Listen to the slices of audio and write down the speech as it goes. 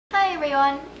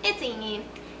everyone, it's Amy,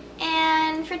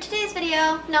 and for today's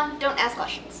video, no, don't ask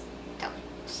questions. Don't.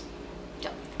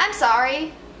 I'm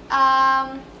sorry.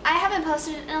 I haven't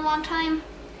posted in a long time,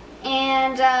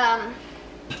 and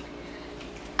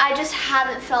I just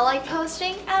haven't felt like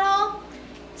posting at all.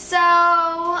 So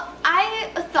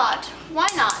I thought, why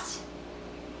not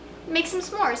make some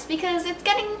s'mores, because it's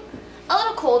getting a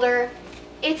little colder.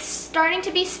 It's starting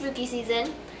to be spooky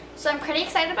season, so I'm pretty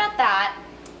excited about that.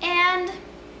 And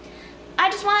I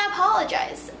just want to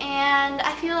apologize, and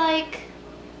I feel like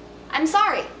I'm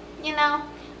sorry, you know?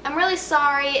 I'm really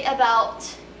sorry about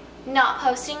not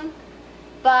posting,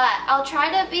 but I'll try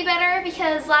to be better,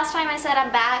 because last time I said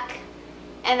I'm back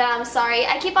and that I'm sorry.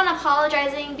 I keep on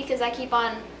apologizing because I keep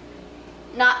on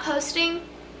not posting,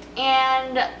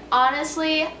 and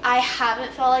honestly, I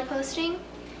haven't felt like posting.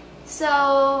 So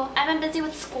I've been busy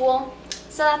with school,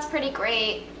 so that's pretty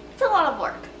great. It's a lot of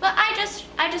work, but I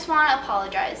just want to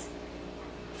apologize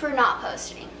for not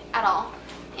posting at all.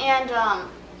 And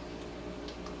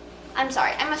I'm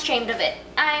sorry. I'm ashamed of it.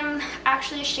 I'm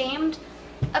actually ashamed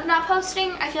of not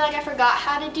posting. I feel like I forgot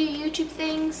how to do YouTube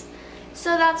things,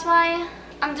 so that's why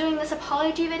I'm doing this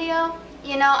apology video.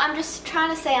 You know, I'm just trying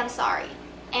to say I'm sorry,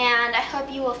 and I hope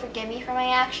you will forgive me for my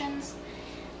actions.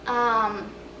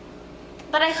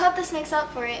 But I hope this makes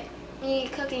up for it. Me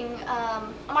cooking a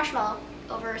marshmallow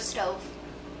over a stove,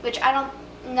 which I don't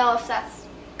know if that's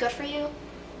good for you,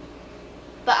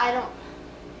 but I don't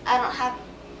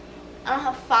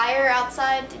have fire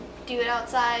outside to do it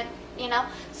outside, you know?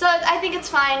 So I think it's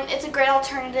fine. It's a great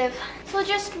alternative. So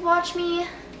just watch me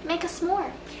make a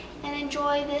s'more and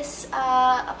enjoy this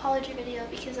apology video,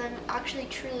 because I'm actually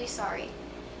truly sorry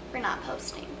for not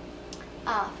posting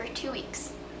for 2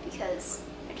 weeks, because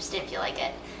I just didn't feel like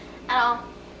it at all.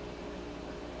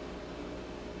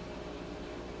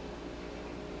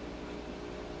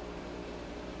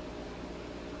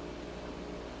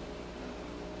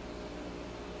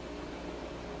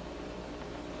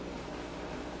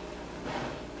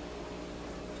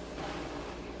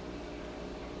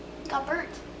 Got burnt.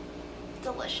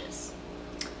 Delicious.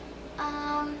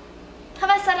 Have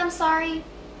I said I'm sorry?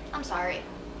 I'm sorry.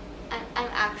 I'm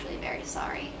actually very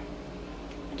sorry.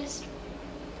 I just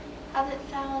haven't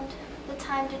found the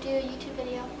time to do a YouTube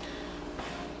video.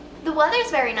 The weather's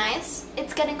very nice.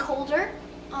 It's getting colder.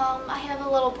 I have a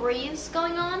little breeze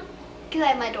going on because I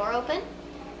have my door open,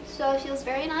 so it feels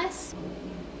very nice.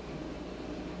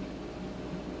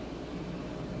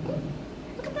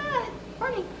 Look at that.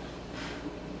 Morning.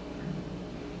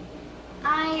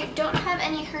 I don't have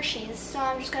any Hershey's, so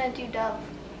I'm just gonna do Dove.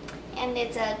 And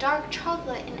it's a dark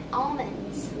chocolate and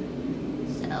almonds.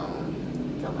 So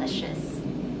delicious.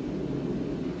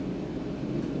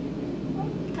 Oh,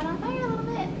 got on fire a little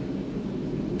bit.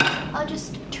 I'll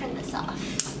just turn this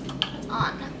off.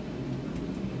 On.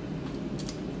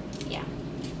 Yeah.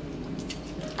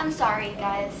 I'm sorry,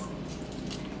 guys,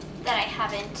 that I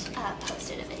haven't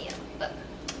posted a video, but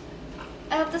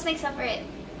I hope this makes up for it,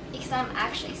 because I'm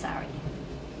actually sorry.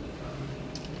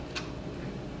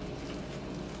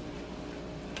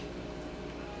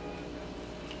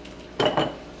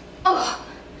 Oh,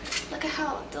 look at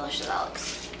how delicious that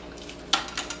looks.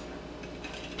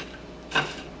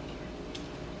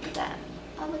 Look at that.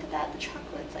 Oh, look at that. The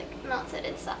chocolate's like melted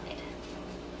inside.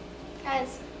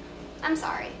 Guys, I'm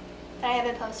sorry that I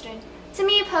haven't posted. To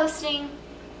me, posting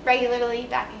regularly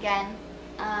back again,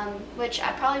 which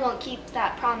I probably won't keep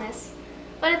that promise,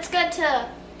 but it's good to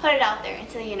put it out there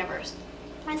into the universe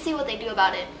and see what they do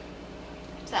about it.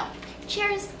 So,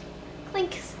 cheers.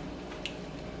 Clinks.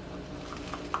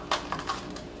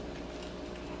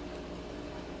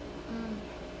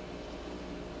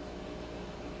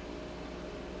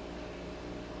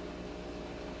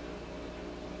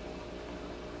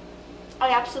 I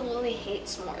absolutely hate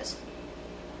s'mores.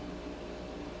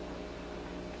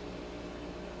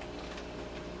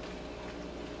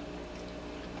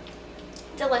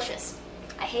 Delicious.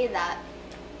 I hate that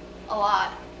a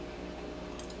lot.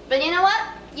 But you know what?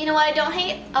 You know what I don't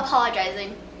hate?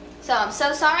 Apologizing. So I'm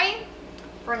so sorry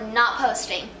for not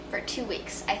posting for 2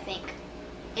 weeks, I think.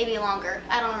 Maybe longer.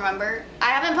 I don't remember.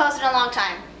 I haven't posted in a long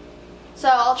time. So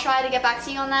I'll try to get back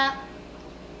to you on that.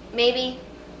 Maybe.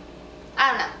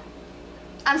 I don't know.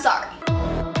 I'm sorry.